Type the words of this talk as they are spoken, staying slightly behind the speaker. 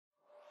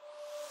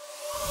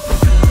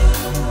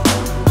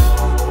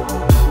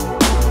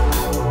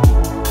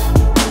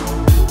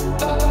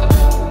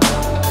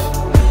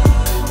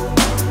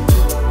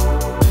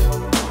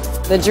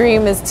The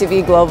dream is to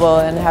be global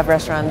and have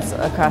restaurants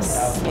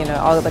across,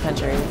 all of the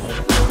countries.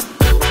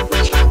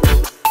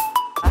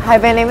 Hi,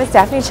 my name is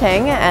Daphne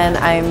Cheng, and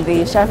I'm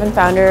the chef and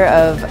founder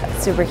of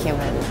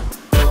Superhuman.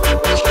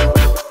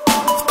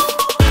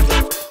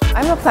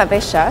 I'm a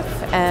plant-based chef,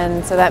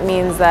 and so that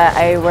means that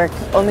I work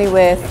only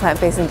with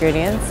plant-based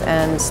ingredients,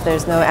 and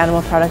there's no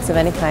animal products of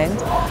any kind.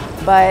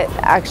 But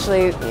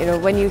actually,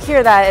 when you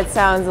hear that, it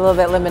sounds a little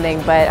bit limiting,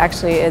 but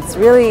actually it's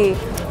really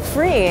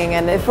freeing,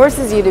 and it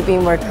forces you to be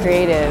more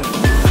creative.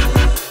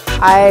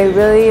 I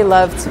really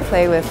love to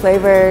play with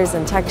flavors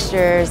and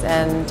textures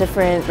and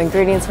different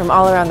ingredients from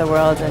all around the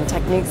world and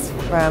techniques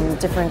from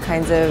different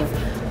kinds of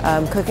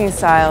cooking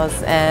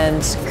styles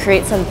and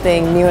create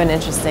something new and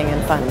interesting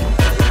and fun.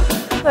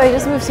 So I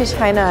just moved to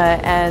China,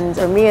 and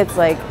for me it's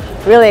like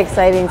really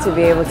exciting to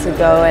be able to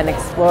go and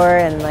explore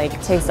and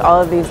taste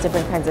all of these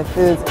different kinds of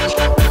foods.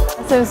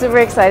 So I'm super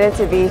excited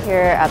to be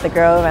here at the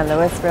Grove and the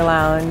Whisper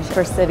Lounge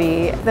for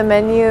City. The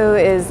menu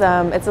is,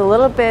 it's a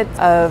little bit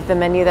of the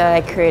menu that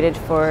I created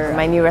for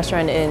my new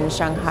restaurant in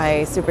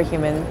Shanghai,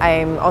 Superhuman.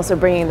 I'm also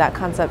bringing that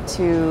concept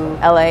to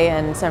LA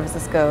and San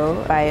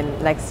Francisco by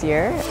next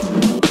year.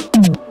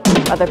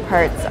 Other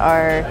parts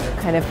are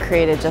kind of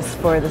created just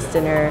for this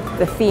dinner.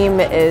 The theme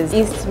is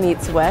East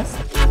meets West.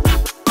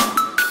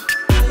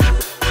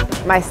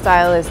 My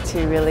style is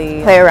to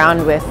really play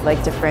around with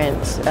different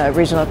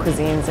regional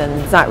cuisines, and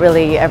it's not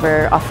really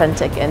ever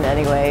authentic in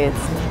any way.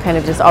 It's kind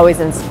of just always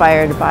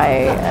inspired by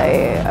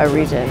a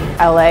region.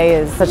 LA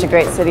is such a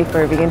great city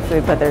for vegan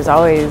food, but there's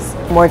always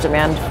more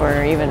demand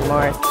for even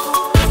more.